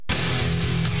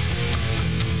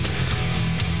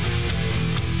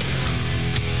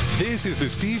This is the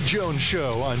Steve Jones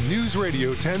Show on News Radio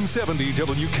 1070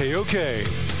 WKOK.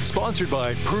 Sponsored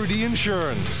by Purdy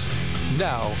Insurance.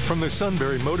 Now, from the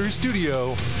Sunbury Motors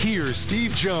Studio, here's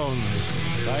Steve Jones.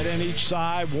 Tight end each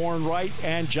side, Warren right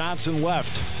and Johnson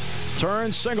left.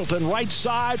 Turns, Singleton right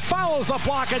side, follows the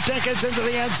block and Dinkins into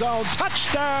the end zone.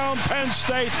 Touchdown, Penn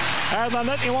State. And the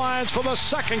Nittany Lions for the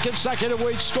second consecutive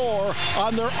week score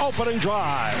on their opening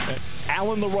drive.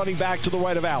 Allen, the running back, to the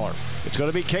right of Aller. It's going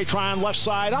to be Katron left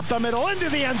side, up the middle, into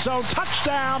the end zone.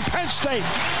 Touchdown, Penn State.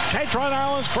 Katron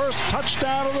Allen's first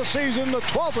touchdown of the season, the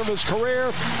 12th of his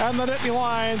career. And the Nittany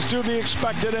Lions do the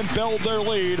expected and build their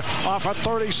lead off a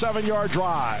 37-yard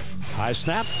drive. High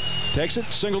snap. Takes it.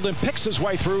 Singleton picks his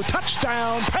way through.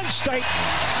 Touchdown, Penn State.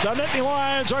 The Nittany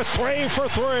Lions are 3 for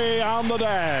 3 on the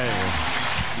day.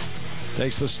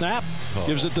 Takes the snap.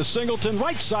 Gives it to Singleton,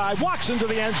 right side. Walks into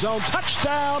the end zone.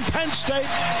 Touchdown, Penn State.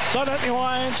 The Nittany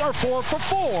Lions are 4 for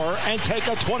 4 and take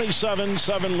a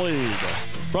 27-7 lead.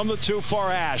 From the too far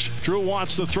hash, Drew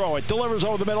wants to throw it. Delivers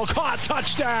over the middle. Caught.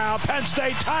 Touchdown, Penn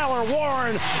State. Tyler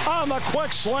Warren on the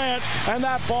quick slant. And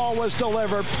that ball was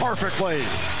delivered perfectly.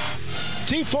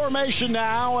 T formation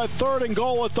now at 3rd and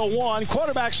goal at the 1.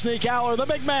 Quarterback sneak. Aller, the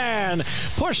big man,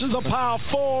 pushes the pile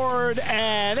forward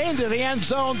and into the end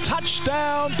zone.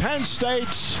 Touchdown, Penn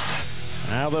State.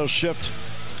 Now they'll shift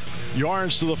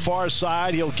Yarns to the far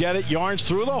side. He'll get it. Yarns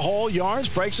through the hole. Yarns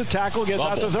breaks a tackle, gets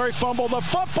out to the 30, fumble. The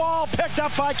football picked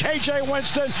up by K.J.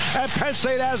 Winston, and Penn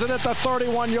State has it at the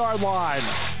 31-yard line.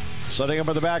 Setting up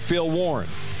in the backfield, Warren.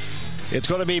 It's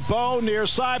going to be Bo near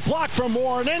side. Block from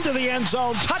Warren into the end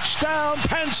zone. Touchdown,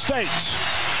 Penn State.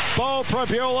 Bo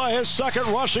Prabula, his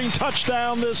second rushing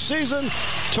touchdown this season.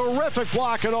 Terrific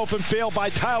block at open field by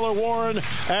Tyler Warren.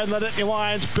 And the Nittany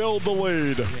Lions build the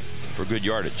lead. For good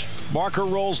yardage. Marker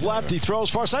rolls left. He throws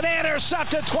far side.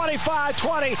 Intercepted. 25,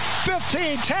 20,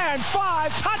 15, 10,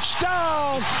 5.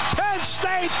 Touchdown. Penn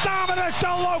State. Dominic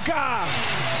DeLuca.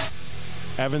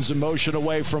 Evans in motion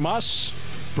away from us.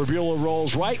 Prabula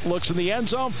rolls right, looks in the end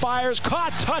zone, fires,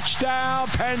 caught, touchdown,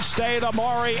 Penn State,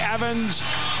 Amari Evans.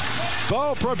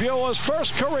 Bo Prabula's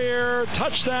first career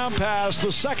touchdown pass, the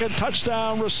second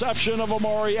touchdown reception of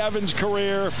Amari Evans'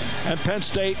 career, and Penn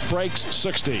State breaks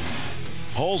 60.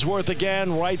 Holsworth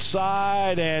again, right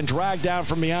side, and dragged down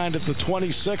from behind at the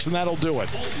 26, and that'll do it.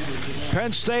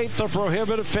 Penn State, the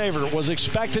prohibitive favorite, was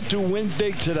expected to win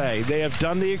big today. They have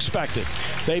done the expected.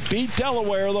 They beat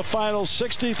Delaware the final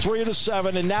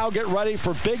 63-7, and now get ready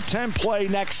for Big Ten play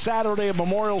next Saturday at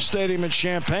Memorial Stadium in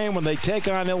Champaign when they take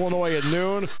on Illinois at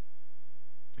noon.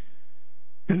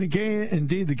 And the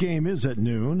game is at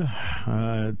noon.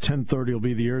 10:30 will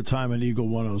be the airtime on Eagle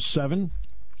 107.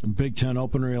 Big Ten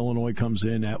opener, Illinois comes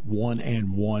in at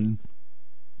 1-1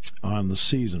 on the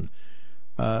season.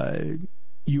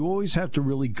 You always have to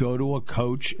really go to a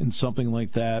coach in something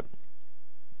like that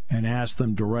and ask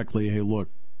them directly, hey, look,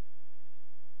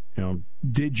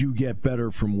 did you get better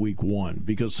from week 1?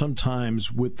 Because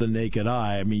sometimes with the naked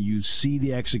eye, I mean, you see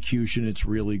the execution, it's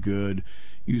really good.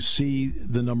 You see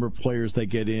the number of players that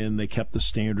get in. They kept the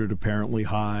standard apparently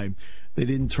high. They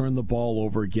didn't turn the ball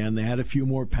over again. They had a few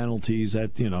more penalties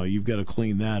that, you've got to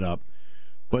clean that up.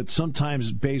 But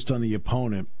sometimes based on the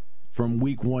opponent, from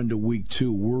week 1 to week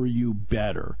 2, were you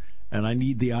better? And I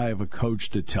need the eye of a coach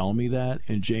to tell me that.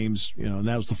 And James, and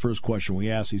that was the first question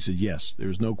we asked. He said, yes,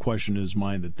 there's no question in his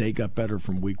mind that they got better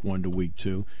from week 1 to week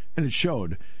 2. And it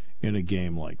showed in a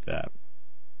game like that.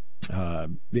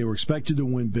 They were expected to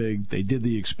win big. They did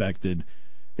the expected,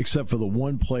 except for the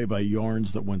one play by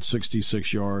Yarns that went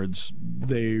 66 yards.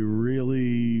 They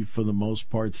really, for the most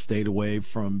part, stayed away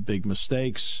from big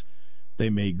mistakes. They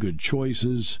made good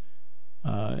choices.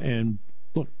 And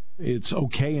look, it's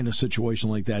okay in a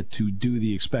situation like that to do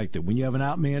the expected. When you have an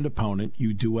outmanned opponent,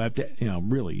 you do have to,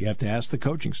 you have to ask the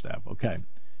coaching staff, okay,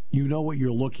 you know what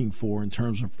you're looking for in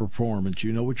terms of performance.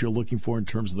 You know what you're looking for in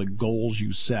terms of the goals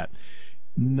you set.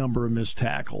 Number of missed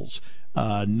tackles,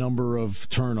 number of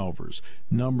turnovers,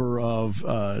 number of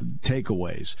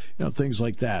takeaways, things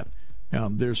like that.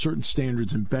 There are certain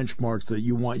standards and benchmarks that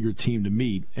you want your team to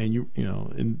meet, and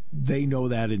and they know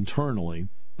that internally.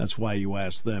 That's why you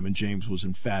asked them, and James was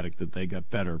emphatic that they got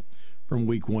better from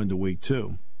week 1 to week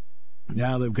 2.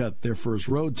 Now they've got their first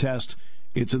road test.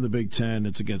 It's in the Big Ten.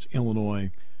 It's against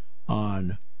Illinois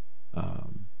on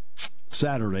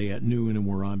Saturday at noon, and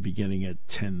we're on beginning at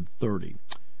 10:30.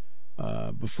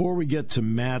 Before we get to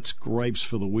Matt's gripes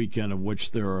for the weekend, of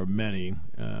which there are many,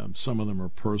 some of them are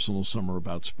personal, some are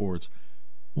about sports.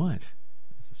 What?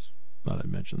 Thought I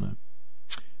mentioned that.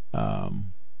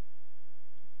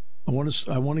 I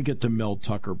want to get to Mel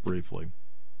Tucker briefly,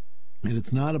 and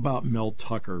it's not about Mel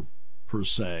Tucker per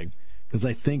se, because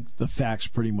I think the facts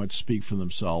pretty much speak for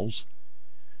themselves.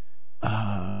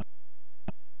 And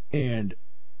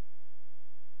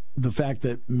the fact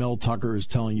that Mel Tucker is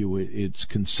telling you it's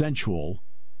consensual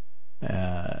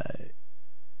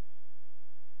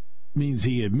means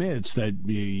he admits that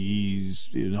he's,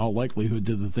 in all likelihood,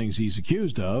 did the things he's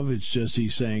accused of. It's just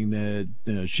he's saying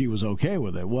that she was okay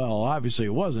with it. Well, obviously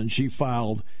it wasn't. She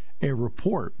filed a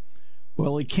report.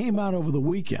 Well, it came out over the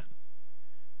weekend.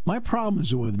 My problem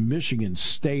is with Michigan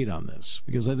State on this,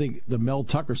 because I think the Mel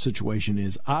Tucker situation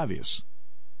is obvious.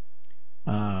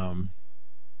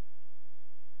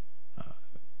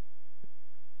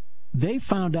 They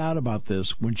found out about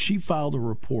this when she filed a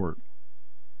report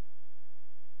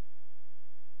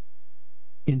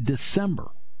in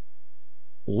December,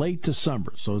 late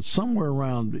December. So it's somewhere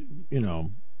around,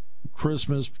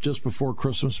 Christmas, just before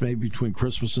Christmas, maybe between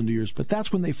Christmas and New Year's. But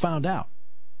that's when they found out.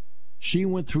 She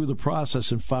went through the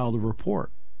process and filed a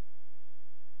report.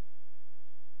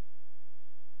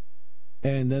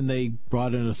 And then they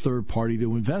brought in a third party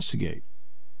to investigate.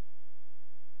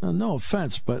 Now, no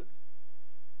offense, but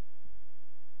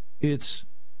it's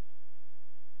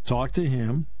talk to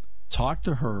him, talk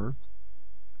to her,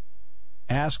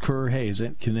 ask her, hey,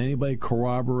 can anybody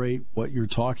corroborate what you're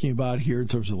talking about here in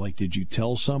terms of, like, did you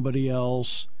tell somebody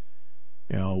else?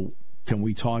 Can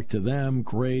we talk to them?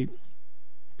 Great.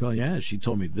 Oh, yeah, she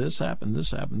told me this happened,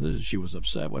 this. She was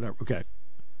upset, whatever. Okay.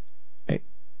 Hey,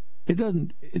 it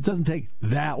doesn't take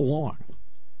that long.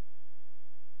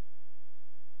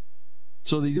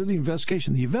 So they do the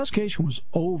investigation. The investigation was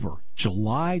over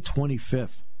July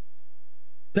 25th.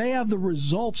 They have the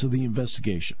results of the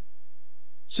investigation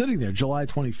sitting there July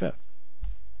 25th.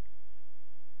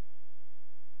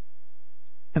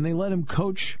 And they let him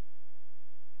coach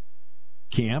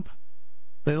camp.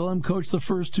 They let him coach the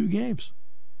first 2 games.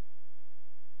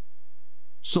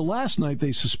 So last night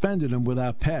they suspended him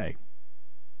without pay.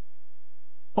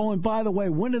 Oh, and by the way,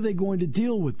 when are they going to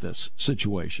deal with this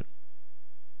situation?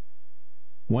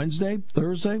 Wednesday,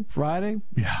 Thursday, Friday?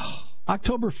 Yeah.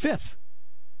 October 5th.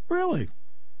 Really?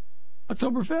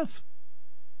 October 5th.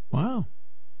 Wow.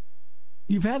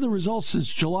 You've had the results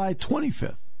since July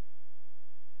 25th.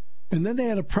 And then they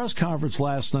had a press conference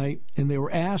last night, and they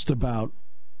were asked about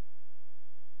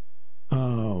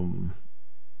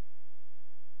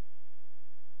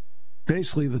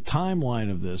basically the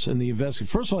timeline of this and the investigation.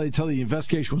 First of all, they tell you the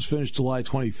investigation was finished July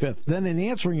 25th. Then in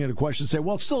answering a question, say,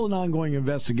 well, it's still an ongoing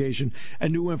investigation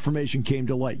and new information came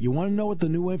to light. You want to know what the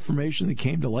new information that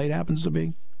came to light happens to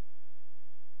be?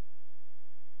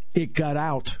 It got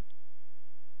out.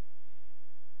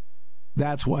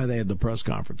 That's why they had the press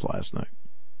conference last night.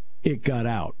 It got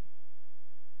out.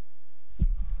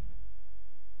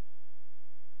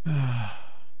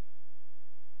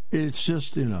 It's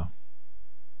just,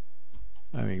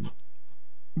 I mean,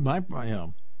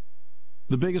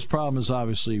 the biggest problem is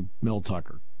obviously Mel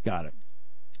Tucker. Got it.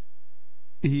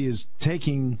 He is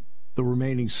taking the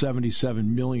remaining $77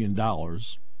 million,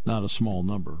 not a small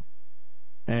number,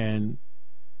 and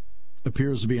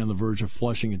appears to be on the verge of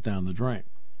flushing it down the drain.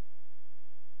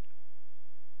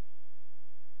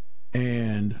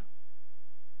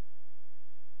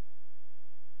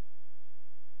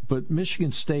 But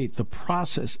Michigan State, the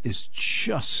process is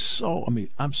just so,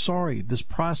 I'm sorry, this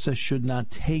process should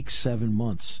not take 7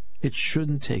 months. It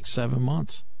shouldn't take 7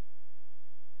 months.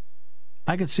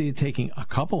 I could see it taking a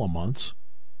couple of months.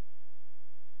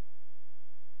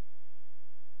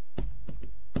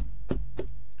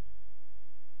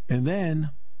 And then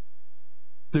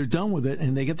they're done with it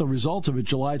and they get the results of it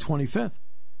July 25th.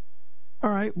 All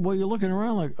right, well, you're looking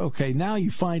around like, okay, now you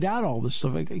find out all this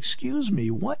stuff. Like, excuse me,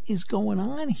 what is going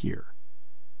on here?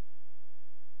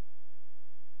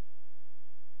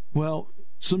 Well,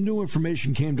 some new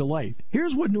information came to light.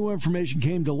 Here's what new information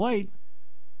came to light.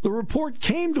 The report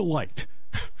came to light.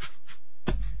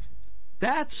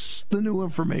 That's the new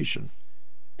information.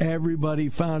 Everybody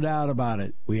found out about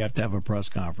it. We have to have a press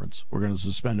conference. We're going to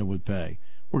suspend it with pay.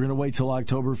 We're going to wait till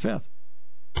October 5th.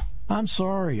 I'm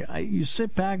sorry. You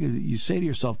sit back and you say to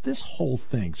yourself, this whole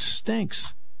thing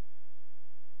stinks.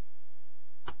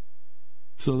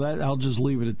 So that I'll just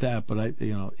leave it at that. But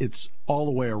it's all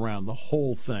the way around, the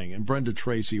whole thing. And Brenda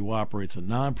Tracy, who operates a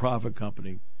nonprofit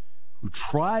company, who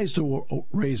tries to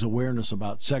raise awareness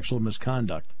about sexual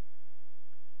misconduct,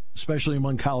 especially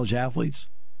among college athletes,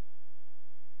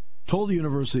 told the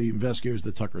university investigators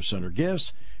that Tucker sent her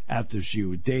gifts after she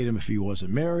would date him if he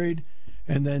wasn't married,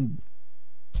 and then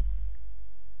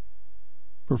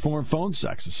perform phone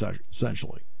sex,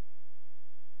 essentially,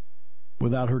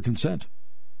 without her consent.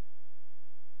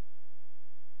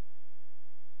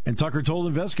 And Tucker told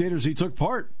investigators he took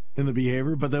part in the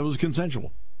behavior, but that was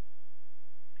consensual.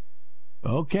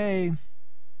 Okay.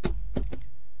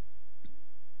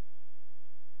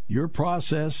 Your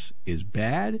process is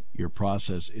bad. Your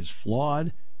process is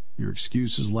flawed. Your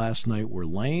excuses last night were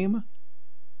lame.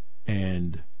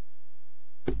 And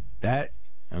that,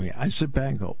 I mean, I sit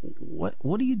back and go, what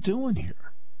are you doing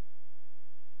here?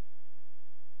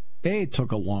 It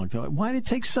took a long time. Why did it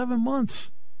take 7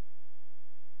 months?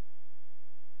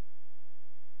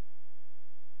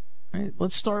 Right,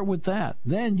 let's start with that.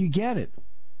 Then you get it.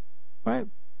 Right?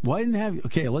 Why didn't have...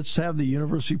 Okay, let's have the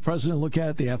university president look at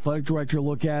it, the athletic director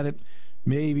look at it,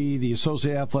 maybe the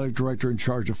associate athletic director in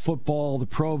charge of football, the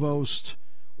provost,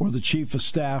 or the chief of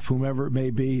staff, whomever it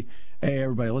may be. Hey,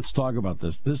 everybody, let's talk about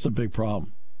this. This is a big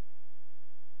problem.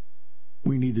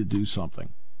 We need to do something.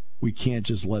 We can't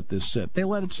just let this sit. They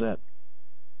let it sit.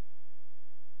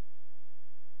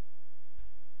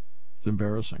 It's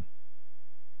embarrassing.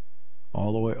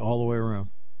 All the way around.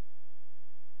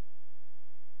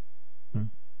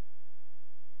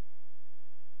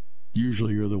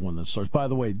 Usually you're the one that starts. By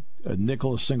the way,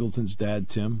 Nicholas Singleton's dad,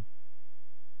 Tim,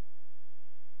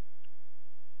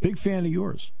 big fan of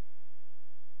yours.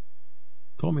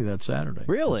 Told me that Saturday.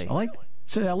 Really? I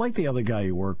like the other guy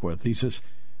you work with. He says,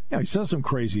 yeah, he says some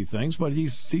crazy things, but he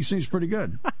seems pretty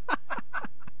good.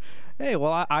 Hey,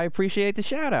 well, I appreciate the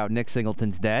shout out, Nick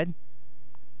Singleton's dad.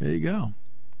 There you go.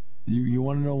 You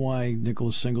want to know why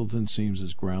Nicholas Singleton seems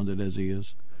as grounded as he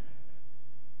is?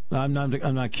 I'm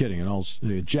not kidding.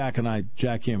 And Jack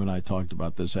Ham and I talked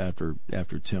about this after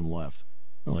Tim left.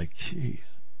 We're like,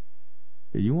 jeez,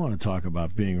 you want to talk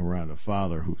about being around a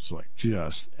father who's like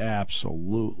just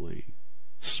absolutely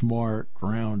smart,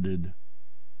 grounded.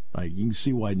 Like, you can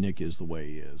see why Nick is the way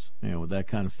he is. You know, with that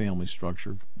kind of family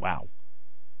structure. Wow.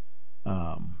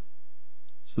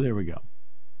 So there we go.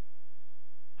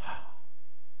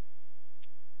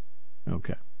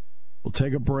 Okay, we'll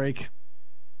take a break.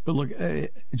 But look,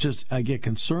 I get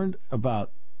concerned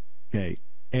about, okay,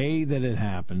 A, that it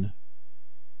happened,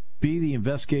 B, the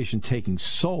investigation taking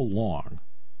so long.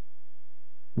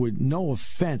 With no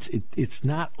offense, it's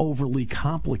not overly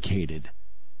complicated.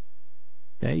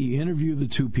 Okay, you interview the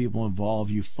two people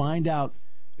involved, you find out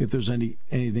if there's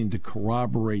anything to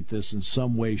corroborate this in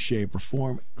some way, shape, or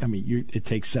form. I mean, it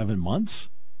takes 7 months,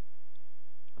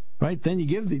 right? Then you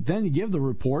give the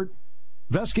report,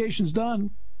 investigation's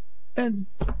done. And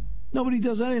nobody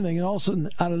does anything, and all of a sudden,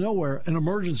 out of nowhere, an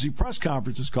emergency press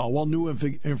conference is called. Well, new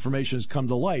information has come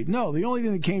to light. No, the only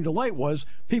thing that came to light was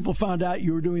people found out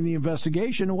you were doing the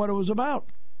investigation and what it was about.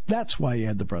 That's why you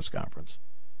had the press conference.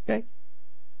 Okay?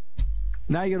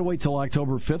 Now you got to wait till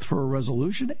October 5th for a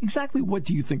resolution. Exactly what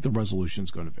do you think the resolution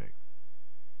is going to be?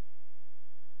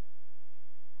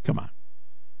 Come on.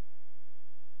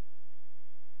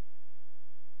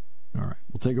 All right,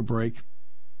 we'll take a break.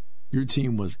 Your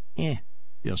team was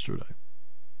yesterday.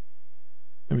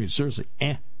 I mean, seriously,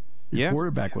 Your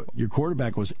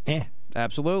quarterback was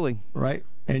Absolutely. Right?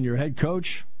 And your head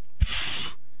coach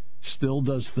still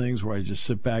does things where I just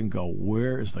sit back and go,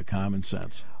 where is the common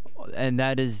sense? And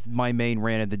that is my main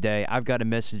rant of the day. I've got a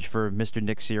message for Mr.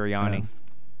 Nick Sirianni.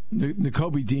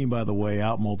 N'Kobe Dean, by the way,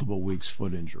 out multiple weeks,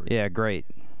 foot injury. Yeah, great.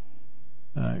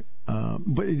 But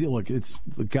look,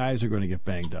 the guys are going to get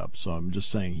banged up, so I'm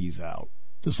just saying he's out.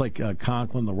 Just like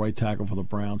Conklin, the right tackle for the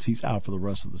Browns, he's out for the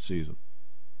rest of the season.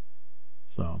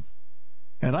 So,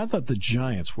 and I thought the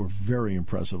Giants were very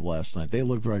impressive last night. They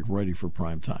looked like ready for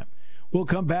prime time. We'll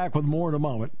come back with more in a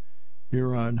moment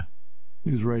here on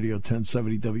News Radio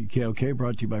 1070 WKOK,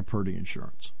 brought to you by Purdy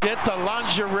Insurance. Get the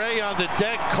lingerie on the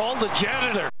deck. Call the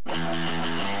janitor.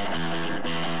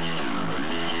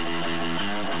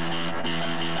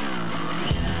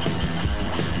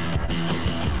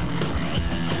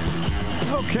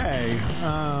 Okay.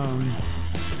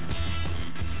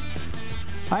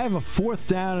 I have a fourth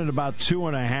down at about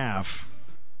 2.5.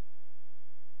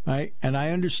 Right? And I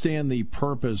understand the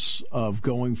purpose of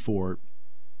going for it.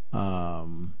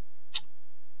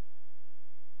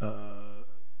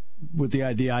 With the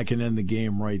idea I can end the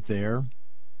game right there.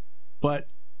 But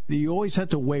you always have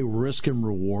to weigh risk and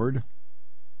reward.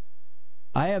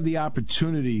 I have the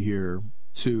opportunity here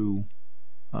to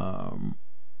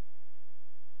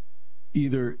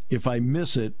either, if I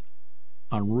miss it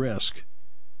on risk,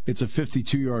 it's a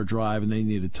 52-yard drive and they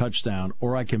need a touchdown,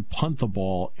 or I can punt the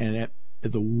ball, and at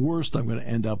the worst I'm going to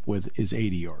end up with is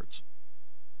 80 yards.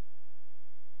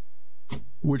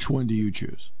 Which one do you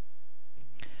choose?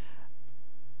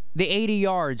 The 80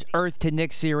 yards, earth to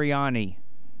Nick Sirianni.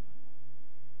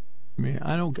 I mean,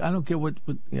 I don't get what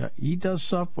he does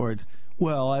stuff for it.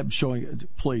 Well, I'm showing.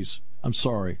 Please, I'm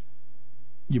sorry.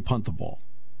 You punt the ball.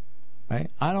 Right?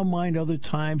 I don't mind other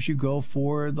times you go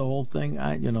for the whole thing,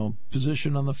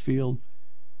 position on the field.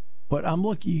 But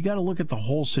you got to look at the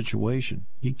whole situation.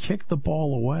 You kick the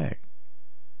ball away.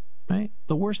 Right?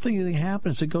 The worst thing that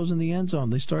happens is it goes in the end zone.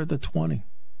 They start at the 20.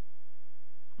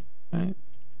 Right?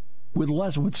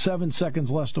 With 7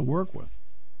 seconds less to work with.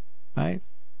 Right?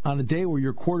 On a day where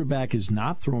your quarterback is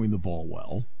not throwing the ball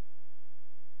well,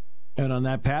 and on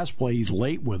that pass play, he's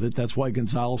late with it. That's why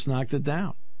Gonzalez knocked it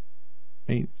down.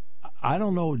 I mean, I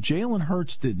don't know. Jalen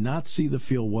Hurts did not see the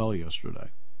field well yesterday.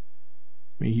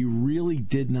 I mean, he really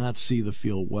did not see the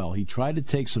field well. He tried to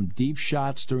take some deep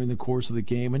shots during the course of the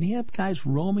game, and he had guys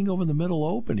roaming over the middle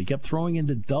open. He kept throwing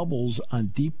into doubles on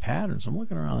deep patterns. I'm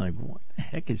looking around like, what the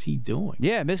heck is he doing?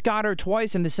 Yeah, missed Goddard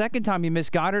twice, and the second time he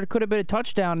missed Goddard, it could have been a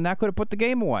touchdown, and that could have put the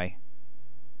game away.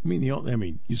 I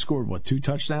mean, you scored, 2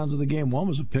 touchdowns in the game? One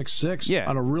was a pick six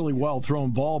on a really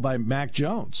well-thrown ball by Mac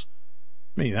Jones.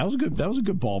 I mean, that was a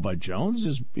good ball by Jones.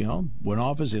 Just, went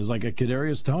off as like a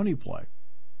Kadarius Toney play.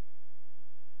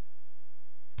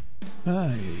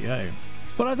 But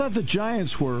I thought the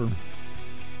Giants were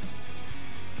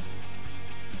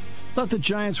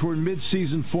in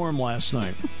mid-season form last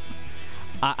night.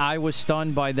 I was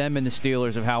stunned by them and the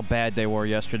Steelers of how bad they were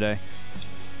yesterday.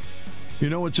 You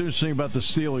know what's interesting about the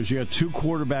Steelers? You got 2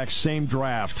 quarterbacks, same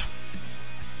draft.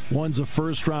 One's a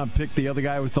first-round pick. The other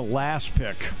guy was the last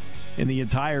pick in the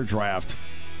entire draft.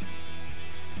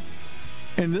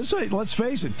 And let's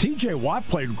face it, T.J. Watt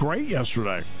played great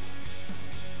yesterday.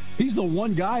 He's the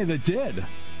one guy that did.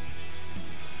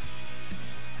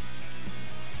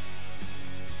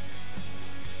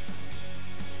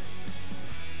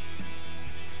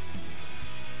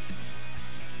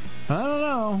 I don't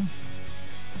know.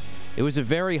 It was a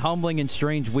very humbling and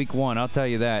strange week 1, I'll tell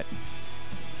you that.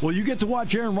 Well, you get to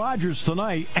watch Aaron Rodgers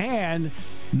tonight, and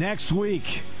next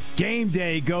week, game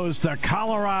day goes to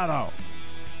Colorado.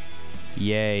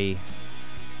 Yay.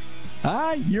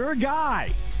 You're a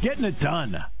guy. Getting it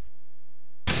done.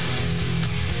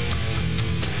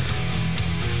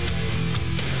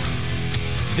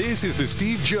 This is the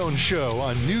Steve Jones Show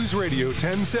on News Radio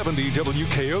 1070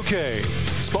 WKOK.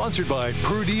 Sponsored by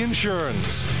Purdy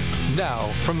Insurance. Now,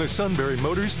 from the Sunbury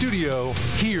Motors Studio,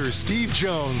 here's Steve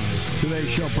Jones. Today's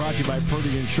show brought to you by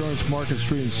Purdy Insurance, Market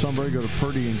Street in Sunbury. Go to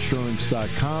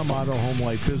purdyinsurance.com. Auto, home,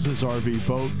 life, business, RV,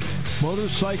 boat,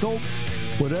 motorcycle,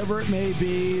 whatever it may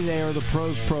be, they are the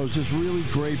pros. Just really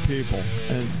great people.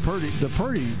 And the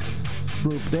Purdy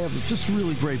group, they have just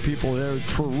really great people. They're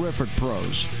terrific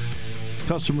pros.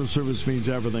 Customer service means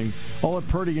everything. All at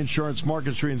Purdy Insurance,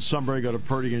 Market Street in Sunbury. Go to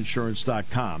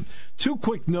purdyinsurance.com. 2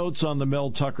 quick notes on the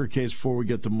Mel Tucker case before we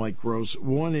get to Mike Gross.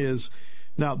 One is,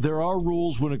 now, there are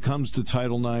rules when it comes to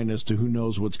Title IX as to who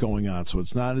knows what's going on. So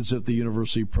it's not as if the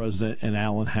university president and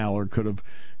Alan Haller could have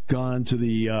gone to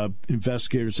the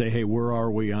investigator and say, hey, where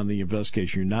are we on the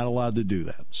investigation? You're not allowed to do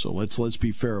that. So let's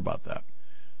be fair about that.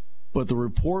 But the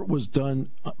report was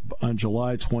done on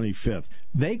July 25th.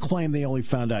 They claim they only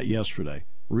found out yesterday.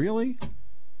 Really?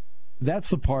 That's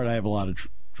the part I have a lot of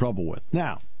trouble with.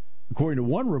 Now, according to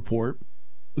one report,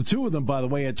 the 2 of them, by the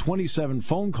way, had 27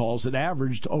 phone calls that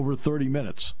averaged over 30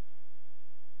 minutes.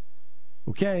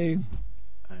 Okay.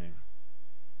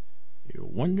 You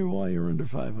wonder why you're under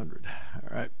 500. All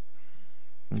right.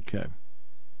 Okay.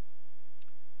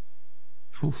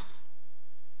 Whew.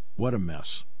 What a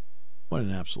mess. What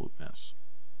an absolute mess.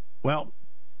 Well,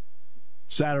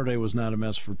 Saturday was not a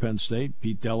mess for Penn State.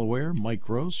 Pete Delaware, Mike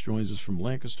Gross joins us from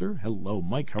Lancaster. Hello,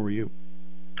 Mike. How are you?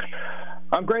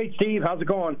 I'm great, Steve. How's it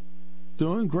going?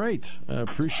 Doing great.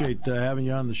 Appreciate having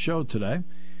you on the show today.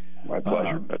 My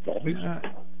pleasure.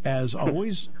 As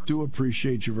always, do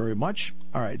appreciate you very much.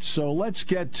 All right, so let's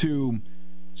get to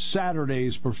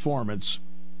Saturday's performance.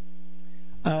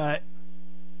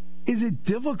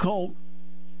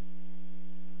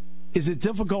 Is it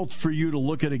difficult for you to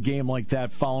look at a game like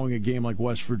that following a game like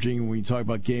West Virginia when you talk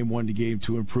about game 1 to game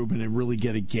 2 improvement and really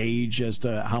get a gauge as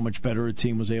to how much better a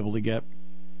team was able to get?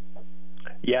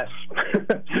 Yes.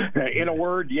 In a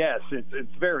word, yes.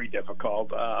 It's very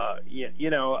difficult. I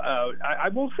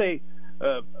will say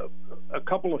a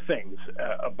couple of things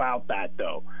about that,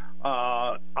 though.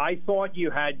 I thought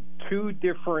you had 2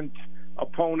 different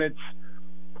opponents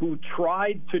who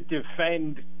tried to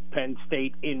defend Penn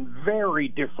State in very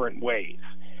different ways.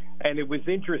 And it was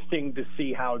interesting to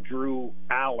see how Drew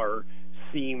Aller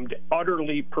seemed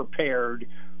utterly prepared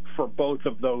for both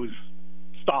of those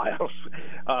styles.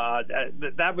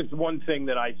 That was one thing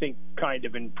that I think kind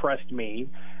of impressed me.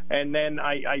 And then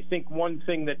I think one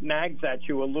thing that nags at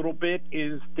you a little bit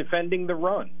is defending the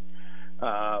run.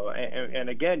 And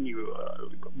again, you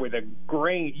with a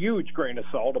huge grain of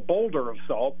salt, a boulder of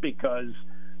salt, because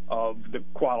of the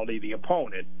quality of the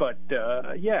opponent. But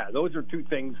yeah, those are two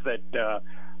things that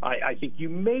I think you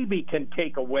maybe can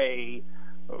take away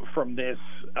from this,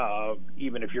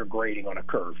 even if you're grading on a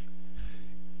curve.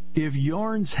 If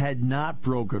Yarns had not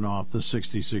broken off the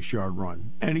 66-yard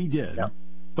run, and he did,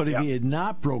 but if he had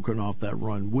not broken off that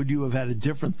run, would you have had a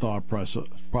different thought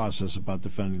process about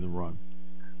defending the run?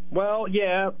 Well,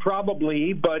 yeah,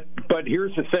 probably, but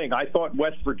here's the thing. I thought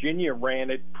West Virginia ran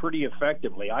it pretty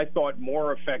effectively. I thought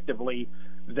more effectively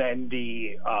than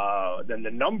the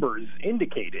numbers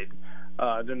indicaed,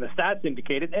 than the stats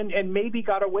indicated, and maybe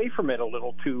got away from it a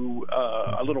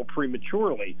little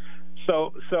prematurely.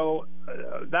 So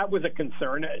that was a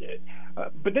concern.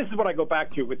 But this is what I go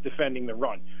back to with defending the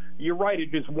run. You're right.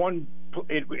 It is one.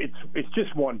 It's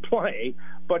just one play,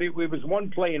 but it was one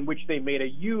play in which they made a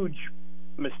huge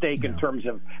mistake in terms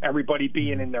of everybody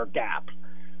being in their gap.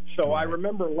 So I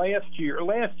remember last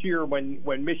year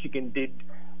when Michigan did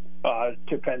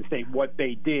to Penn State what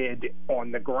they did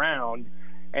on the ground,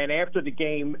 and after the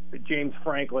game, James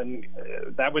Franklin,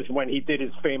 that was when he did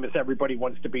his famous "Everybody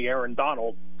wants to be Aaron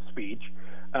Donald" speech.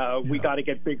 We got to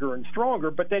get bigger and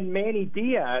stronger. But then Manny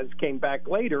Diaz came back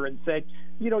later and said,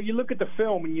 you look at the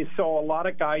film and you saw a lot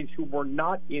of guys who were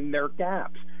not in their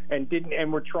gaps and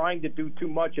were trying to do too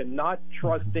much and not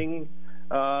trusting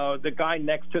the guy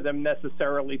next to them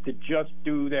necessarily to just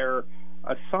do their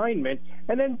assignment.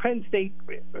 And then Penn State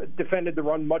defended the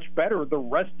run much better the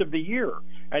rest of the year.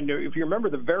 And if you remember,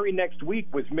 the very next week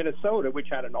was Minnesota, which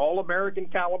had an All-American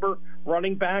caliber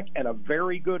running back and a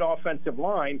very good offensive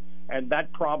line, and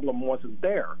that problem wasn't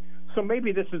there. So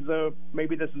maybe this is a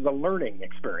learning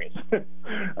experience.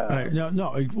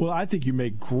 No. Well, I think you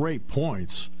make great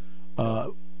points.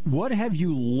 What have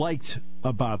you liked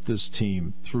about this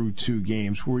team through two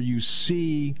games, where you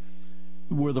see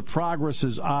where the progress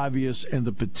is obvious and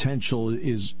the potential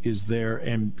is there,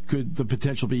 and could the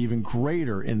potential be even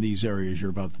greater in these areas you're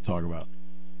about to talk about?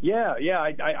 Yeah,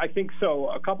 I think so.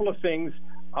 A couple of things.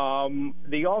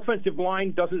 The offensive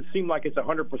line doesn't seem like it's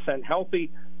 100%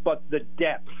 healthy, but the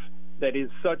depth that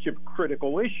is such a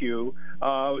critical issue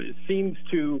seems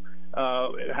to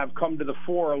have come to the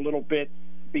fore a little bit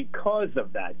because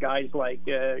of that. Guys like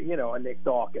a Nick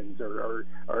Dawkins or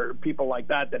people like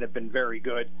that have been very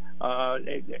good.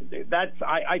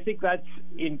 I think that's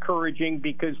encouraging,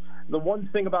 because the one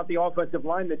thing about the offensive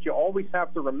line that you always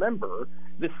have to remember,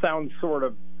 this sounds sort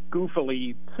of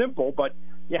goofily simple, but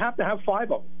you have to have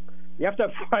five of them. You have to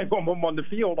have five of them on the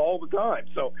field all the time.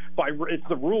 So it's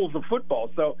the rules of football.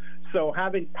 So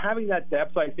having that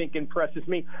depth, I think, impresses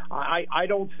me. I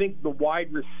don't think the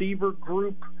wide receiver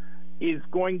group is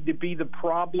going to be the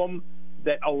problem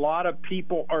that a lot of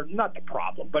people, or not the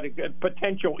problem, but a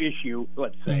potential issue,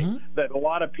 let's say, that a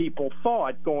lot of people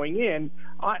thought going in.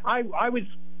 I was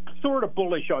sort of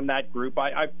bullish on that group.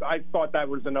 I thought that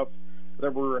was enough.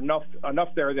 There were enough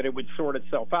there that it would sort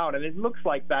itself out, and it looks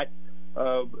like that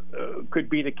could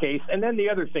be the case. And then the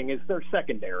other thing is their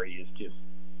secondary is just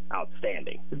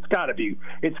outstanding. It's got to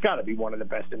be one of the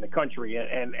best in the country.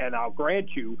 And I'll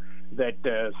grant you that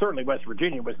certainly West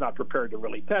Virginia was not prepared to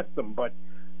really test them, but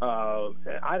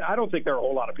I don't think there are a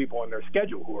whole lot of people on their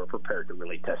schedule who are prepared to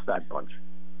really test that bunch.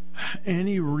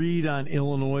 Any read on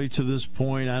Illinois to this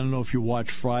point? I don't know if you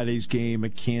watched Friday's game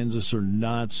at Kansas or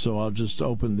not, so I'll just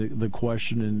open the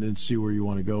question and see where you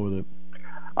want to go with it.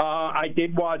 I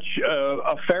did watch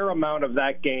a fair amount of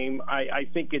that game. I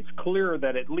think it's clear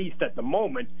that, at least at the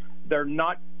moment, they're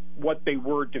not what they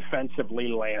were defensively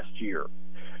last year,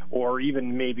 or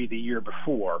even maybe the year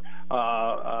before.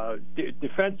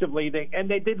 Defensively,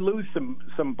 they did lose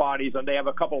some bodies, and they have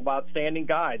a couple of outstanding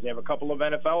guys. They have a couple of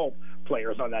NFL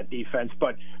players on that defense,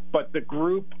 but the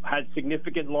group had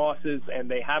significant losses, and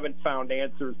they haven't found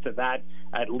answers to that,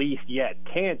 at least yet.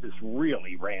 Kansas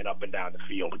really ran up and down the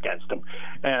field against them.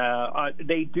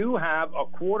 They do have a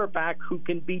quarterback who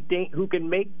can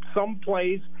make some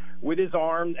plays with his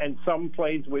arm and some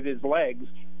plays with his legs.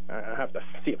 I have to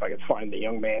see if I can find the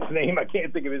young man's name. I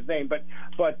can't think of his name, but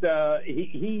so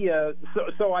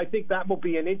I think that will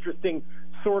be an interesting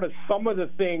sort of some of the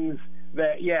things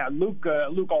that Luke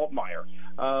Altmaier.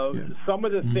 Some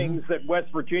of the things that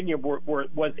West Virginia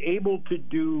was able to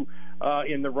do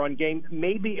in the run game,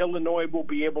 maybe Illinois will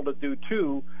be able to do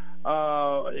too.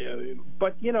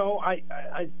 But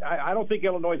I don't think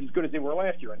Illinois is as good as they were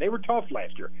last year, and they were tough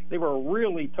last year. They were a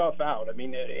really tough out. I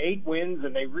mean, 8 wins,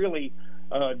 and they really.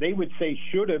 They would say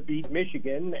should have beat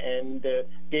Michigan and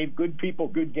gave good people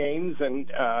good games, and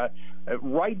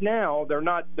right now they're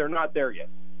not there yet.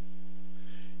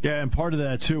 Yeah, and part of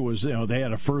that, too, was, they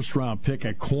had a first-round pick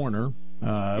at corner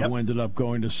who ended up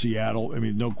going to Seattle. I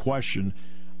mean, no question.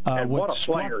 And what a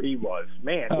player he was,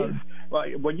 man!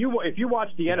 If you watch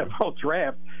the NFL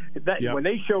draft, when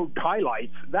they showed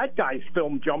highlights, that guy's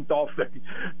film jumped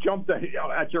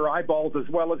at your eyeballs as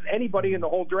well as anybody in the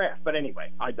whole draft. But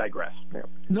anyway, I digress. Yeah.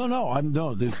 No.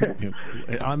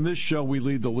 On this show, we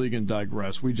lead the league in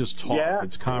digress. We just talk. Yeah.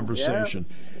 It's conversation.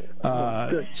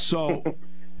 Yeah.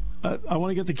 I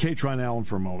want to get to Katron Allen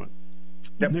for a moment.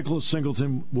 Yep. Nicholas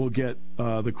Singleton will get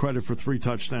the credit for 3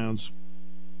 touchdowns.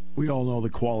 We all know the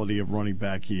quality of running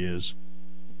back he is.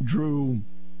 Drew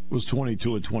was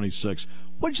 22 at 26.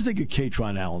 What did you think of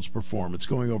Katron Allen's performance,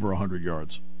 going over 100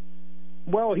 yards?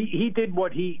 Well, he did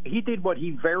what he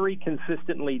very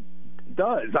consistently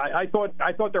does. I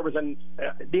thought there was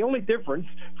the only difference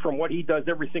from what he does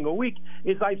every single week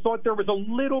is I thought there was a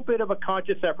little bit of a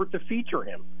conscious effort to feature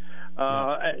him.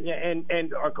 And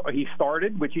he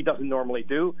started, which he doesn't normally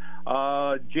do.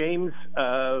 James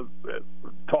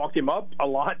talked him up a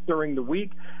lot during the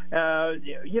week.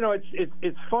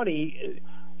 It's funny.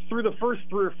 Through the first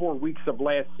 3 or 4 weeks of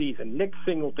last season, Nick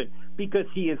Singleton, because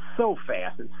he is so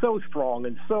fast and so strong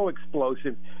and so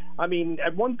explosive. I mean,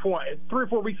 at one point, 3 or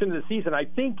 4 weeks into the season, I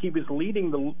think he was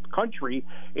leading the country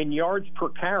in yards per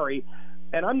carry,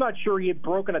 and I'm not sure he had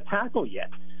broken a tackle yet.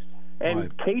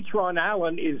 And Katron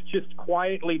Allen is just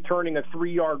quietly turning a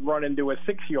 3-yard run into a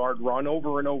 6-yard run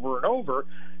over and over and over.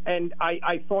 And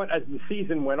I thought as the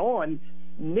season went on,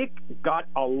 Nick got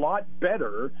a lot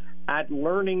better at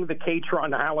learning the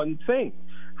Katron Allen thing,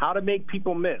 how to make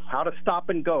people miss, how to stop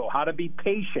and go, how to be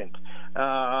patient,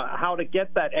 how to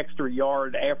get that extra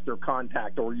yard after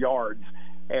contact or yards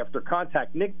after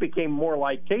contact. Nick became more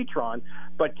like Katron,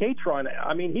 but Katron,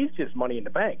 I mean, he's just money in the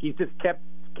bank. He's just kept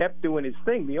doing his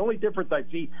thing. The only difference I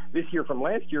see this year from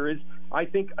last year is I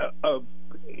think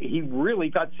he really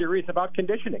got serious about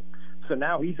conditioning. So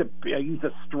now he's a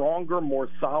stronger, more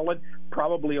solid,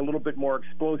 probably a little bit more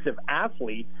explosive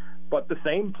athlete, but the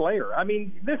same player. I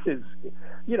mean, this is,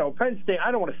 Penn State,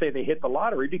 I don't want to say they hit the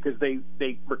lottery because they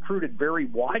recruited very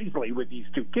wisely with these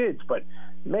 2 kids, but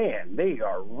man, they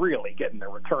are really getting their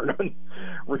return on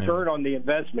the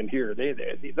investment here.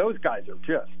 Those guys are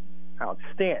just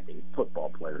outstanding football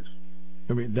players.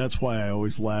 I mean, that's why I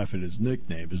always laugh at his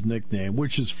nickname,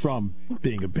 which is from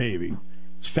being a baby.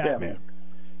 It's Fat Man.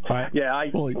 Right? Yeah,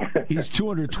 he's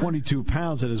 222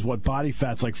 pounds and his body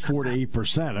fat's like 4 to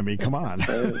 8%. I mean, come on.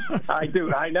 I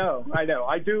know. I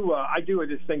do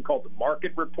this thing called the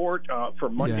Market Report for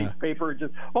Monday's paper.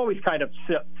 Just always kind of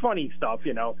funny stuff,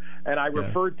 And I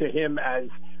referred to him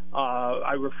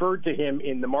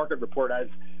in the Market Report as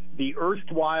the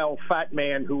erstwhile fat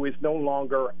man who is no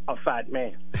longer a fat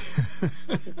man.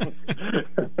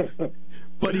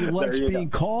 But he likes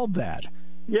being called that.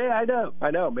 Yeah,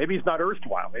 I know. Maybe he's not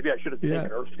erstwhile. Maybe I should have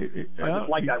taken erstwhile. I just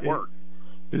like that word.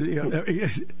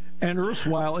 And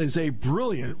erstwhile is a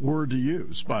brilliant word to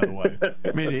use, by the way.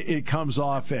 I mean, it comes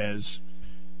off as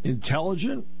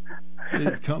intelligent.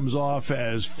 It comes off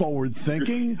as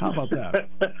forward-thinking. How about that?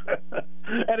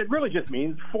 And it really just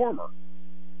means former.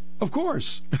 Of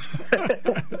course. But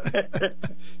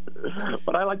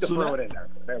I like to throw it in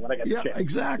there when I get the chance.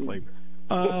 Exactly.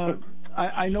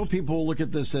 I know people look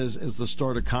at this as the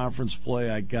start of conference play.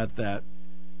 I got that.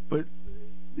 But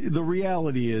the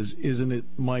reality is, isn't it,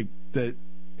 Mike, that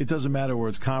it doesn't matter where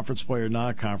it's conference play or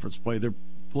not conference play. They're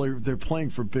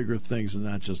playing for bigger things than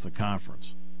not just the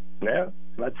conference. Yeah,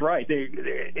 that's right.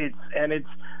 You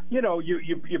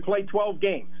play 12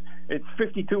 games. It's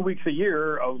 52 weeks a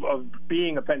year of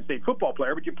being a Penn State football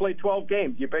player, but you play 12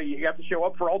 games. You have to show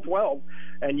up for all 12,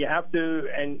 and you have to,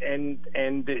 and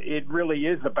it really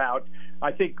is about,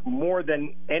 I think, more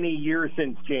than any year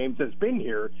since James has been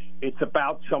here, it's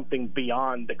about something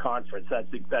beyond the conference.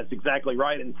 That's exactly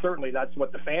right, and certainly that's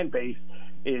what the fan base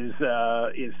is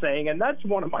saying, and that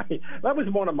was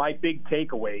one of my big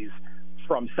takeaways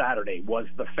from Saturday was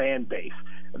the fan base.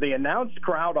 The announced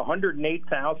crowd,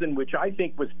 108,000, which I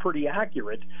think was pretty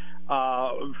accurate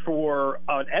for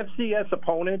an FCS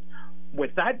opponent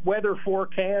with that weather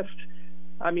forecast.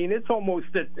 I mean, it's almost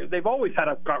 – they've always had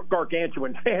a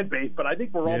gargantuan fan base, but I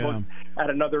think we're almost at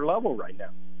another level right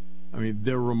now. I mean,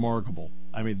 they're remarkable.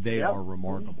 I mean, they are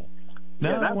remarkable.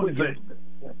 Now,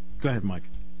 go ahead, Mike.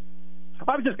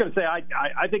 I was just going to say,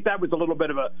 I think that was a little bit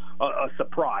of a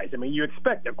surprise. I mean,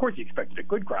 of course you expected a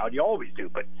good crowd, you always do,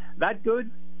 but that good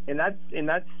in that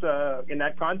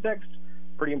context,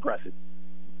 pretty impressive.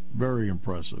 Very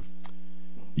impressive.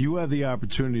 You have the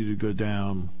opportunity to go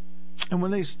down And when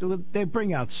they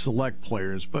bring out select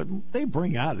players, but they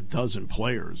bring out a dozen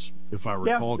players, if I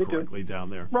recall correctly, down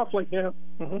there. Roughly, yeah.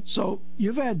 Mm-hmm. So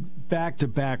you've had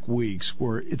back-to-back weeks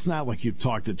where it's not like you've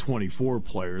talked to 24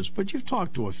 players, but you've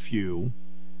talked to a few.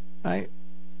 Right?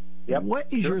 Yep. What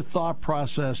is your thought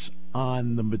process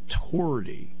on the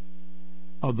maturity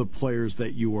of the players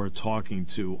that you are talking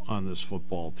to on this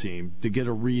football team to get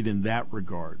a read in that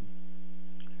regard?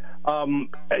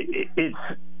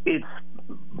 It's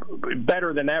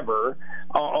better than ever.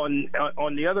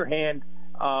 On the other hand,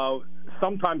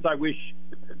 sometimes I wish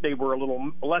they were a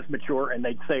little less mature and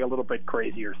they'd say a little bit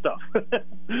crazier stuff.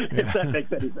 If that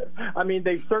makes any sense. I mean,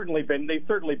 they've certainly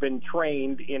been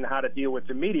trained in how to deal with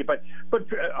the media. But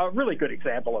a really good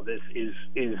example of this is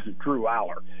Drew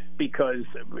Aller, because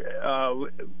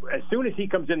as soon as he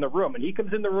comes in the room, and he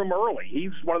comes in the room early,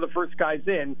 he's one of the first guys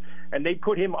in, and they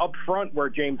put him up front where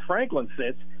James Franklin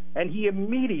sits. And he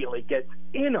immediately gets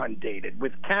inundated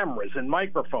with cameras and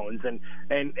microphones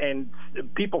and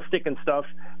people sticking stuff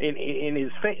in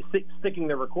his face, sticking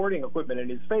their recording equipment in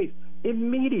his face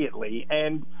immediately.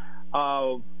 And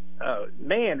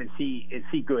man, is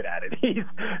he good at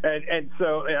it?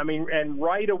 So I mean, and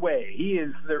right away he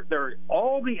is there.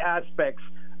 All the aspects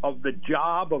of the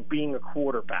job of being a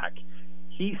quarterback,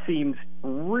 he seems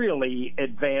really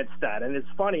advanced at. And it's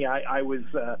funny,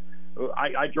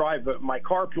 I drive, my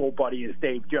carpool buddy is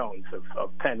Dave Jones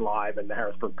of Penn Live and the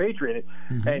Harrisburg Patriot,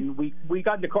 and we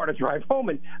got in the car to drive home,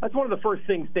 and that's one of the first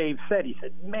things Dave said. He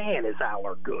said, "Man, is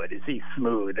Aller good? Is he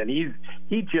smooth?" And he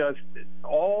checks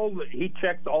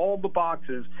all the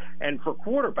boxes. And for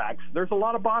quarterbacks, there's a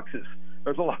lot of boxes.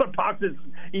 There's a lot of boxes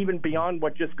even beyond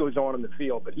what just goes on in the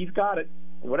field. But he's got it.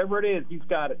 Whatever it is, he's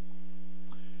got it.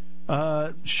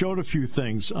 Showed a few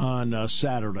things on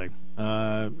Saturday,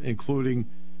 including.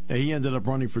 He ended up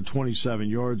running for 27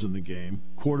 yards in the game.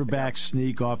 Quarterback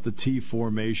sneak off the T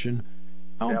formation.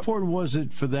 How important was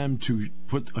it for them to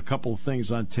put a couple of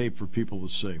things on tape for people to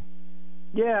see?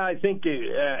 Yeah, I think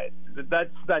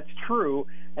that's true.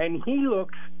 And he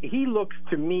looks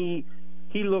to me,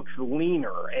 he looks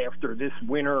leaner after this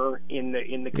winter in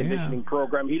the conditioning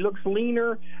program. He looks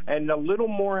leaner and a little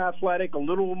more athletic, a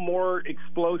little more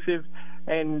explosive.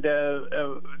 And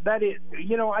that is,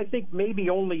 I think maybe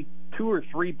only 2 or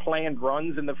 3 planned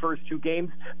runs in the first 2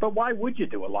 games. But why would you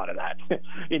do a lot of that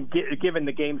given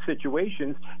the game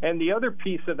situations? And the other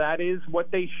piece of that is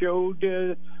what they showed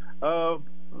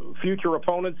future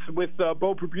opponents with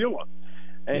Bo Pribula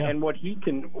and what he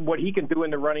can do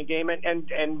in the running game.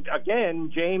 And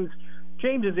again, James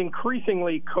is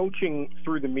increasingly coaching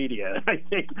through the media. I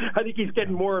think he's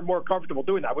getting more and more comfortable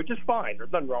doing that, which is fine.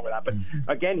 There's nothing wrong with that. But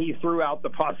again, he threw out the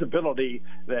possibility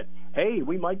that, hey,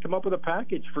 we might come up with a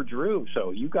package for Drew, so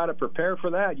you got to prepare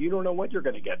for that. You don't know what you're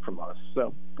going to get from us.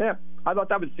 So, yeah, I thought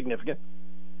that was significant.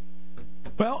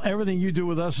 Well, everything you do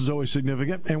with us is always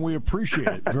significant, and we appreciate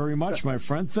it very much, my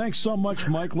friend. Thanks so much,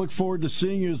 Mike. Look forward to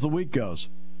seeing you as the week goes.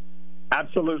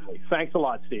 Absolutely. Thanks a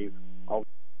lot, Steve.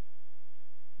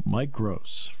 Mike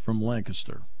Gross from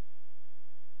Lancaster.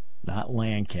 Not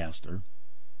Lancaster,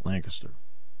 Lancaster.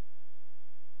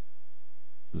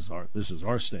 This is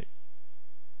our state.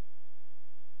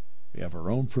 We have our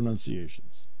own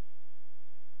pronunciations,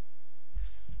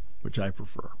 which I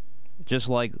prefer. Just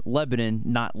like Lebanon,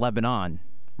 not Lebanon,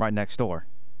 right next door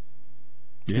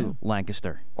to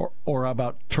Lancaster. Or how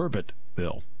about Turbot,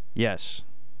 Bill? Yes.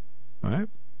 All right.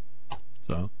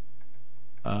 So,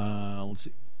 let's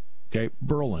see. Okay,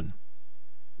 Berlin.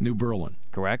 New Berlin.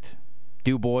 Correct.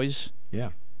 Du Bois. Yeah.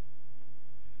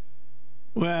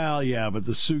 Well, yeah, but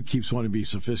the Sioux keeps wanting to be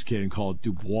sophisticated and call it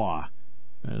Dubois.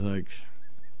 Like,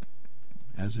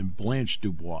 as in Blanche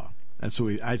Dubois. That's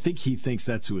who I think he thinks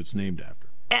that's who it's named after.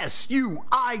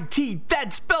 S-U-I-T,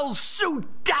 that spells Suda!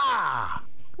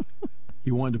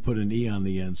 He wanted to put an E on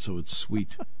the end so it's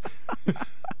sweet.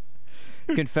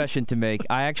 Confession to make.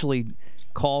 I actually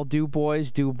called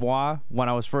Dubois when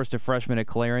I was first a freshman at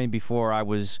Clarion before I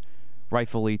was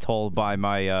rightfully told by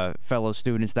my fellow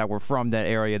students that were from that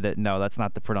area that, no, that's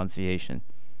not the pronunciation.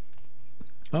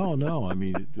 Oh, no. I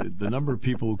mean, the number of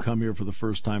people who come here for the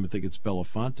first time think it's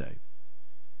Belafonte.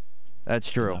 That's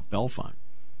true. Not Belfont.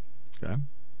 Okay.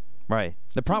 Right.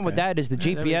 The problem with that is the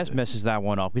GPS messes that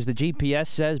one up because the GPS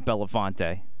says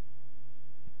Belafonte.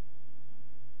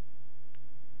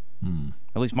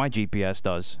 At least my GPS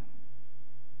does.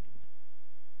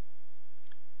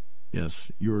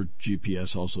 Yes, your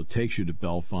GPS also takes you to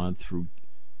Belfont through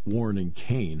Warren and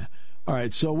Kane. All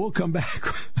right, so we'll come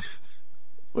back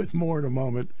with more in a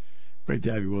moment. Great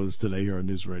to have you with us today here on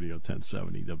News Radio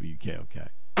 1070 WKOK.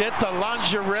 Get the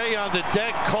lingerie on the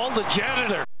deck. Call the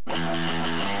janitor.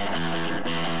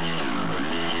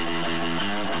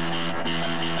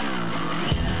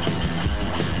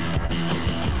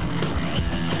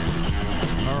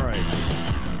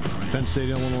 Penn State,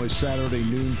 Illinois, Saturday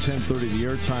noon, 10:30 the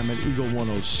airtime at Eagle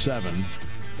 107.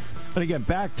 And again,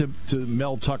 back to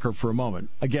Mel Tucker for a moment.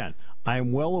 Again, I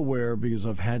am well aware because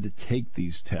I've had to take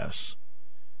these tests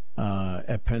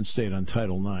at Penn State on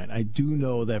Title IX. I do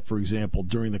know that, for example,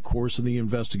 during the course of the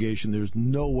investigation, there's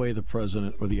no way the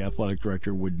president or the athletic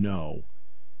director would know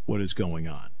what is going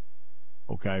on.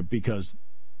 Okay, because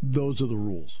those are the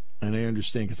rules, and I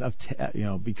understand because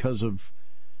because of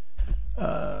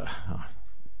I'm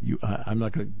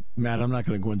not going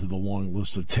to go into the long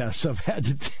list of tests I've had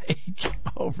to take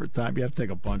over time. You have to take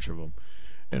a bunch of them,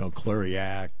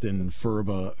 Clariact and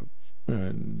FERBA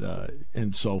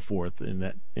and so forth.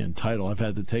 In Title, I've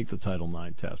had to take the Title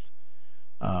IX test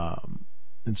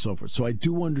and so forth. So I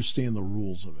do understand the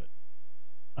rules of it.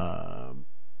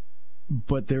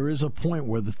 But there is a point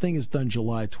where the thing is done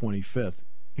July 25th.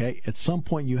 Okay, at some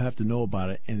point you have to know about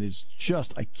it, and it's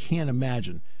just I can't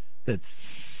imagine that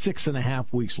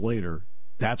 6.5 weeks later,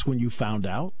 that's when you found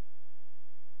out.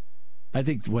 I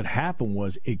think what happened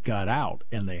was it got out,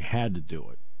 and they had to do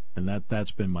it. And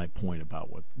that's been my point about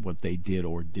what they did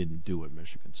or didn't do at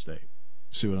Michigan State.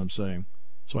 See what I'm saying?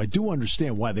 So I do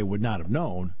understand why they would not have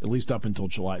known, at least up until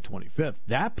July 25th.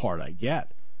 That part I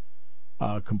get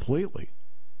completely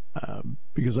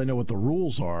because I know what the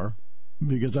rules are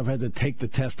because I've had to take the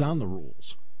test on the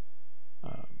rules.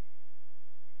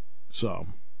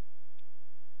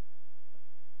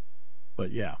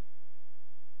 But yeah.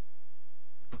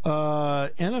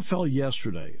 NFL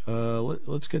yesterday.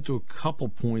 Let's get to a couple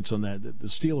points on that. The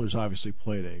Steelers obviously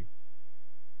played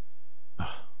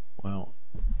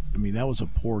that was a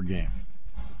poor game.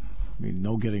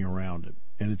 No getting around it.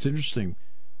 And it's interesting.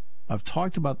 I've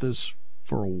talked about this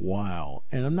for a while,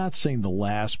 and I'm not saying the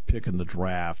last pick in the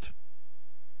draft,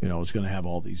 is going to have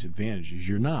all these advantages.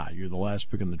 You're not. You're the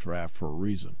last pick in the draft for a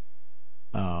reason.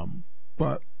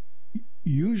 But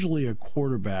usually a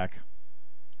quarterback,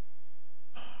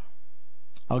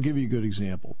 I'll give you a good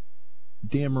example.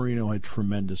 Dan Marino had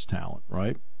tremendous talent,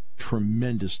 right?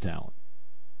 Tremendous talent.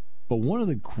 But one of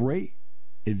the great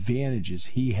advantages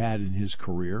he had in his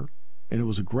career, and it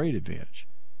was a great advantage,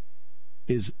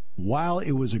 is while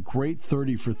it was a great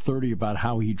 30 for 30 about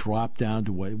how he dropped down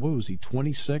to what was he,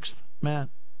 26th, Matt?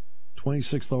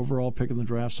 26th overall pick in the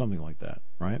draft, something like that,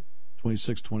 right?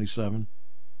 26, 27.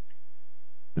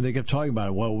 And they kept talking about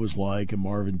it, what it was like, and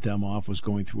Marvin Demoff was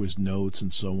going through his notes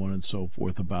and so on and so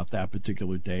forth about that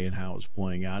particular day and how it was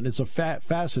playing out. And it's a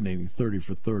fascinating 30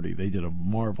 for 30. They did a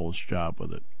marvelous job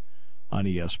with it on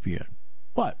ESPN.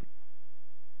 But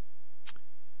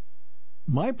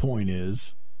my point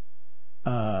is,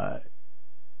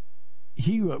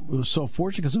 he was so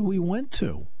fortunate because of who he went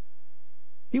to.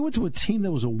 He went to a team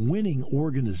that was a winning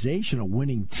organization, a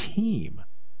winning team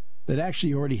that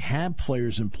actually already had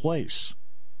players in place.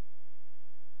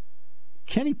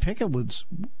 Kenny Pickett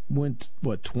went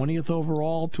 20th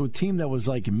overall to a team that was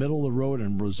like middle of the road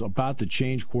and was about to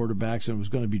change quarterbacks and was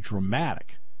going to be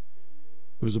dramatic.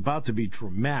 It was about to be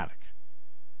dramatic.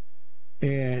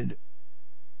 And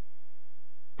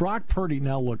Brock Purdy,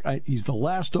 now look, he's the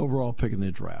last overall pick in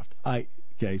the draft.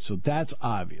 Okay, so that's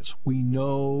obvious. We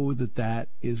know that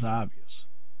is obvious.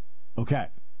 Okay.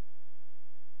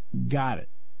 Got it.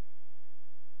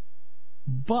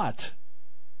 But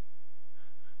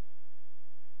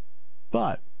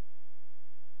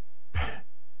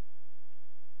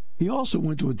he also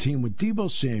went to a team with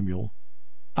Deebo Samuel,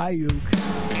 Ayuk,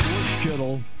 George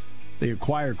Kittle. They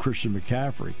acquired Christian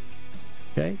McCaffrey.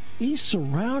 Okay? He's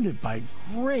surrounded by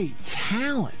great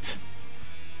talent.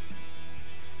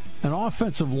 An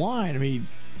offensive line.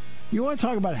 You want to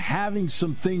talk about having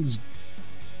some things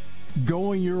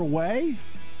going your way?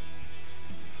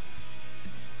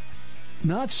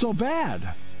 Not so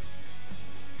bad.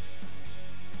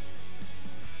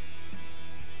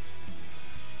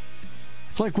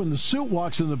 It's like when the suit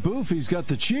walks in the booth, he's got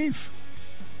the chief.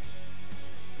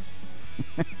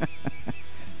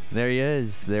 There he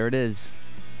is. There it is.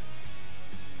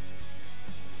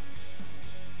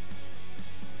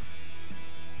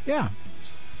 Yeah.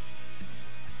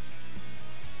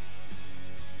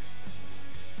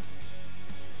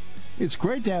 It's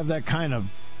great to have that kind of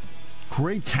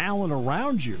great talent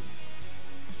around you.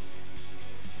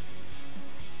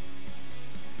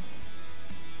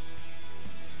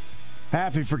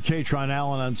 Happy for Katron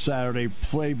Allen on Saturday.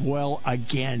 Played well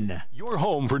again. Your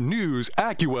home for news,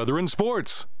 AccuWeather, and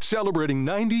sports. Celebrating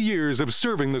 90 years of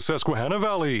serving the Susquehanna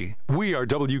Valley. We are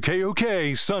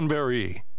WKOK Sunbury.